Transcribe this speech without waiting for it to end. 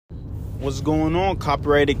What's going on?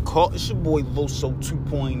 Copyrighted Call. It's your boy Loso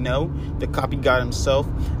 2.0, the copy god himself.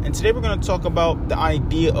 And today we're going to talk about the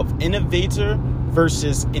idea of innovator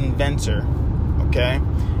versus inventor. Okay?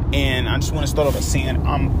 And I just want to start off by saying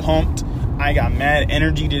I'm pumped. I got mad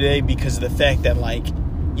energy today because of the fact that, I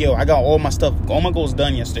got all my goals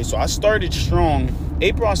done yesterday. So I started strong.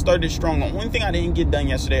 April, I started strong. The only thing I didn't get done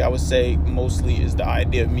yesterday, I would say mostly, is the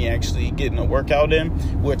idea of me actually getting a workout in,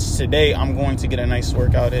 which today I'm going to get a nice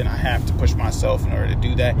workout in. I have to push myself in order to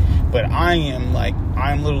do that. But I'm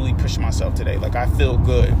literally pushing myself today. I feel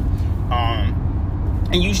good.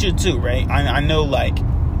 And you should too, right? I know,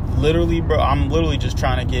 literally, bro, I'm literally just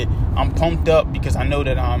trying to I'm pumped up because I know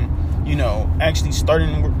that I'm, actually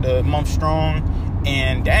starting the month strong.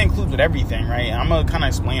 And that includes with everything, right? I'm going to kind of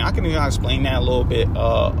explain. I can explain that a little bit,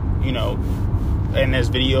 in this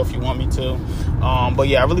video if you want me to. But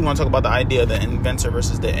yeah, I really want to talk about the idea of the inventor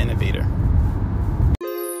versus the innovator.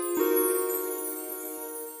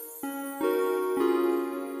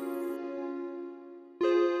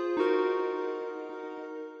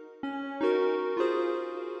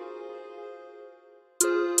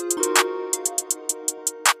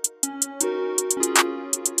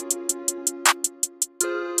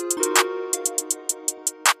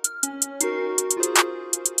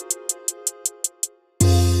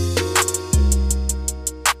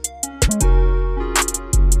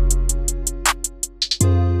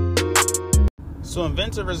 So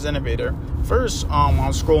inventor versus innovator. First, I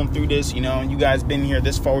was scrolling through this, you guys been here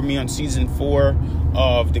this far with me on season 4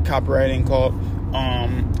 of the copywriting call.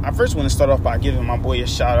 I first want to start off by giving my boy a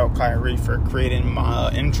shout out, Kyrie, for creating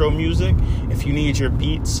my intro music. If you need your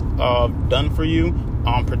beats done for you,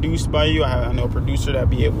 produced by you, I know a producer that'd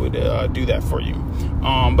be able to do that for you.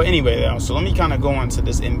 But anyway, so let me kind of go on to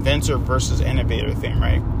this inventor versus innovator thing,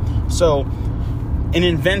 right? So an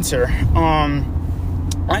inventor,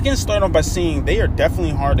 I can start off by saying they are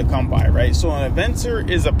definitely hard to come by, right? So an inventor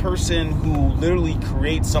is a person who literally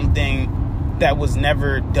creates something that was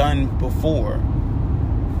never done before,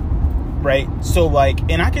 right? So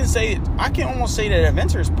and I can almost say that an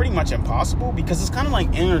inventor is pretty much impossible because it's kind of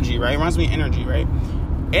like energy, right? It reminds me of energy, right?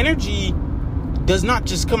 Energy does not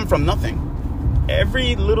just come from nothing.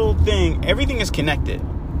 Every little thing, everything is connected,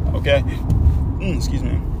 okay? Excuse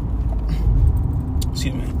me.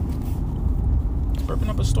 Burping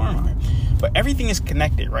up a storm out here. But everything is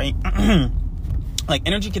connected, right?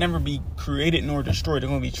 Energy can never be created nor destroyed. It's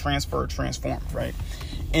going to be transferred, transformed, right?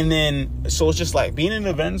 And then, so it's just being an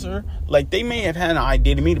inventor, they may have had an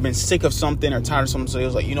idea. They may have been sick of something or tired of something. So it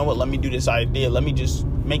was you know what, let me do this idea. Let me just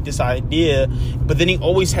make this idea. But then he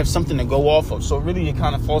always have something to go off of. So really it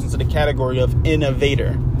kind of falls into the category of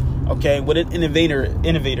innovator. Okay, what an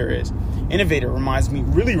innovator is. Innovator reminds me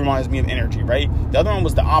of energy, right? The other one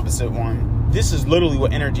was the opposite one. This is literally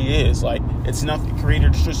what energy is. It's nothing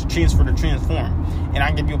created, just transfer to transform. And I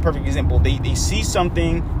can give you a perfect example. They see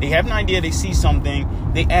something, they have an idea, they see something,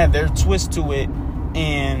 they add their twist to it,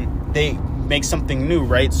 and they make something new,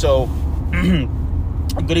 right? So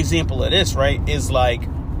a good example of this, right, is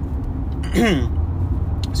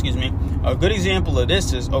excuse me. A good example of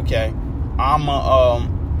this is, okay,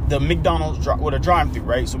 the McDonald's with a drive-through,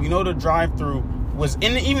 right? So we know the drive-through was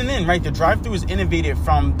even then, right? The drive-through was innovated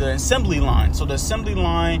from the assembly line. So the assembly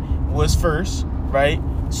line was first, right?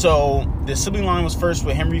 So the assembly line was first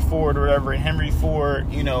with Henry Ford or whatever. And Henry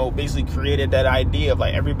Ford, basically created that idea of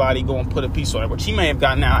everybody go and put a piece on it, which he may have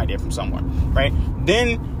gotten that idea from somewhere, right?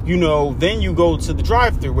 Then you go to the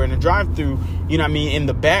drive-through, where in the drive-through, in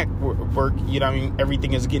the back work,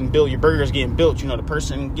 everything is getting built. Your burger is getting built. The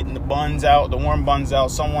person getting the buns out, the warm buns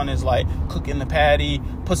out. Someone is cooking the patty,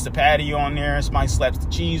 puts the patty on there. Somebody slaps the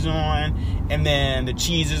cheese on, and then the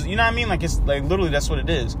cheese is, it's literally that's what it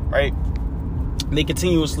is, right? They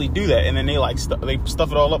continuously do that, and then they they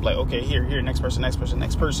stuff it all up. Okay, here, next person.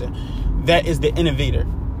 That is the innovator.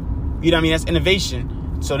 That's innovation.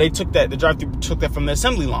 So they took that, the drive-thru took that from the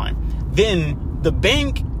assembly line. Then the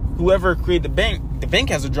bank, whoever created the bank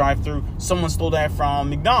has a drive-thru. Someone stole that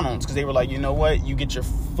from McDonald's because they were you know what? You get your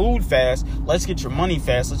food fast. Let's get your money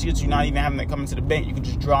fast. Let's get you not even having to come into the bank. You can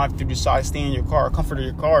just drive through the side, stay in your car, comfort of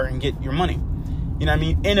your car, and get your money.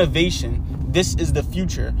 Innovation. This is the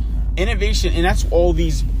future. Innovation, and that's all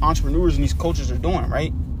these entrepreneurs and these coaches are doing,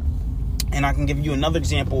 right? And I can give you another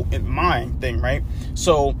example in my thing, right?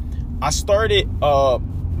 So I started a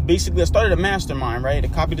mastermind, right? A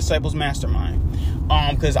Copy Disciples mastermind.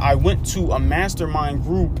 Because I went to a mastermind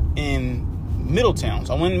group in Middletown.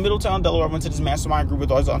 So I went to Middletown, Delaware. I went to this mastermind group with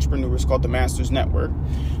all these entrepreneurs called the Masters Network,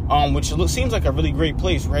 which seems like a really great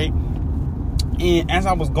place, right? And as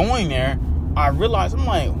I was going there, I realized, I'm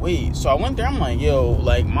like, wait. So I went there. I'm like, yo,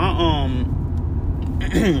 like my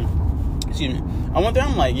excuse me. I went there.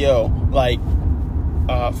 I'm like, yo, like,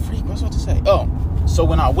 freak. What was I about to say? Oh, so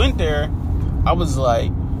when I went there, I was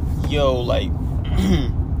like, yo, like,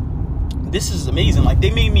 this is amazing. Like,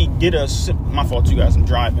 they made me get my fault, you guys. I'm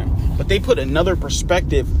driving, but they put another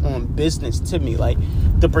perspective on business to me. Like,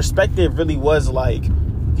 the perspective really was like,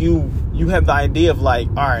 you have the idea of like,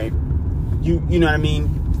 all right, you know what I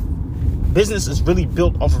mean. Business is really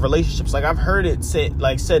built off of relationships. Like, I've heard it said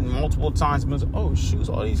multiple times. But oh, shoot,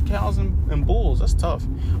 all these cows and bulls. That's tough.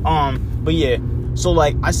 But yeah. So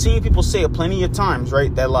like, I've seen people say it plenty of times,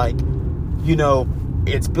 right? That like, you know,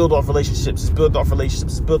 it's built off relationships. It's built off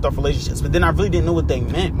relationships. It's built off relationships. But then I really didn't know what they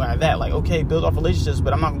meant by that. Like, okay, build off relationships,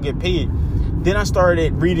 but I'm not gonna get paid. Then I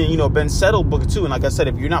started reading, you know, Ben Settle book too. And like I said,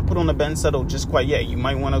 if you're not put on the Ben Settle just quite yet, you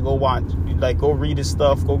might want to go watch, like, go read his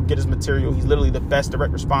stuff, go get his material. He's literally the best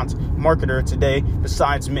direct response marketer today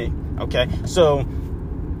besides me. Okay, so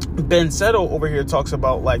Ben Settle over here talks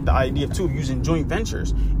about like the idea of using joint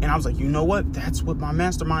ventures. And I was like, you know what? That's what my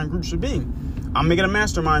mastermind group should be. I'm making a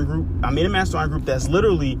mastermind group. I made a mastermind group that's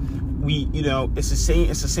literally, it's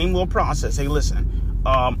the same little process. Hey, listen,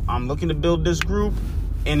 I'm looking to build this group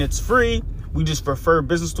and it's free. We just refer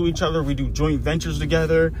business to each other. We do joint ventures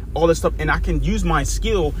together, all this stuff. And I can use my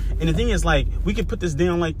skill. And the thing is, like, we can put this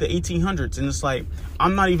down like the 1800s. And it's like,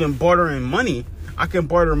 I'm not even bartering money. I can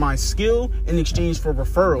barter my skill in exchange for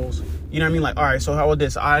referrals. You know what I mean? Like, all right, so how about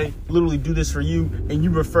this? I literally do this for you and you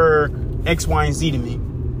refer X, Y, and Z to me.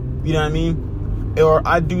 You know what I mean? Or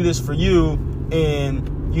I do this for you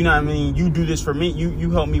and, you know what I mean, you do this for me.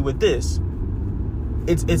 You help me with this.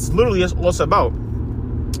 It's literally all it's about.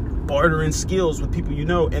 Bartering skills with people you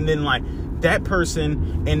know, and then like that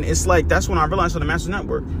person, and it's like, that's when I realized on the Master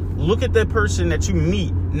Network, look at that person that you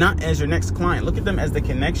meet not as your next client, look at them as the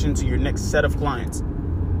connection to your next set of clients.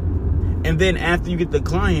 And then after you get the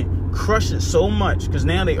client, crush it so much, because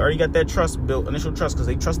now they already got that trust built, initial trust, because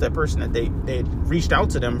they trust that person that they reached out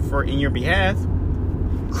to them for in your behalf.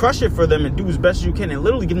 Crush it for them and do as best as you can and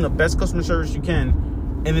literally give them the best customer service you can,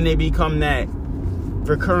 and then they become that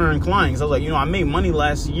recurring clients. I was like, you know, I made money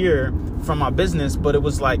last year from my business, but it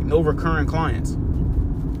was like no recurring clients.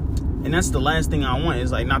 And that's the last thing I want,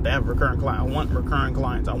 is like not to have recurring clients. I want recurring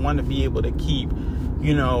clients. I want to be able to keep,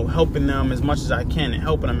 you know, helping them as much as I can and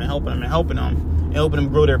helping them and helping them and helping them and helping them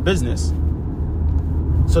grow their business.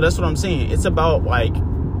 So that's what I'm saying. It's about like,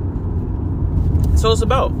 so it's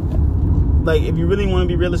about like, if you really want to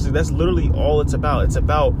be realistic, that's literally all it's about. It's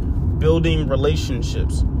about building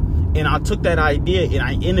relationships. And I took that idea and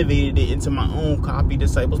I innovated it into my own Copy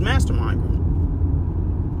Disciples mastermind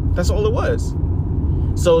group. That's all it was.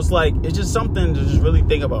 So it's like, it's just something to just really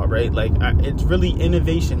think about, right? Like, it's really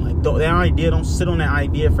innovation. Like, that idea, don't sit on that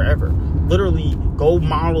idea forever. Literally, go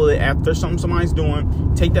model it after something somebody's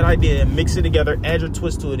doing. Take that idea and mix it together, add your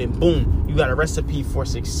twist to it, and boom, you got a recipe for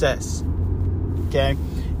success. Okay?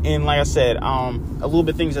 And like I said, a little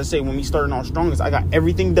bit things I say when we started on Strongest, I got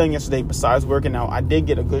everything done yesterday besides working out. I did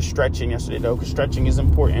get a good stretch in yesterday, though, because stretching is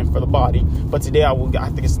important for the body. But today I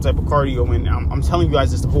think it's some type of cardio, and I'm telling you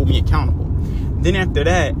guys this to hold me accountable. Then after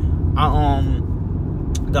that, I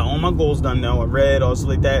got all my goals done, though. I read, also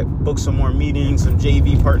like that, booked some more meetings, some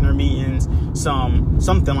JV partner meetings,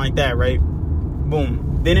 something like that, right?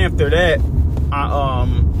 Boom. Then after that,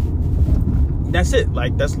 that's it.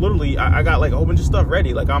 Like, that's literally, I got like a whole bunch of stuff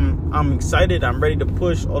ready. Like, I'm excited. I'm ready to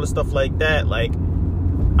push all the stuff like that. Like,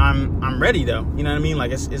 I'm ready though. You know what I mean?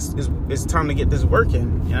 Like, it's time to get this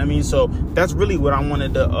working. You know what I mean? So that's really what I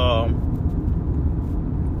wanted to,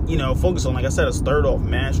 you know, focus on. Like I said, it's third off,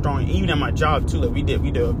 man, strong. Even at my job too. Like, we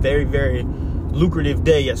did a very, very lucrative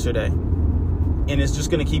day yesterday, and it's just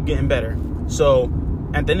gonna keep getting better. So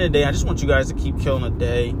at the end of the day, I just want you guys to keep killing the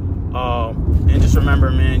day. And just remember,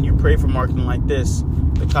 man, you pray for marketing like this.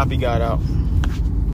 The copy got out.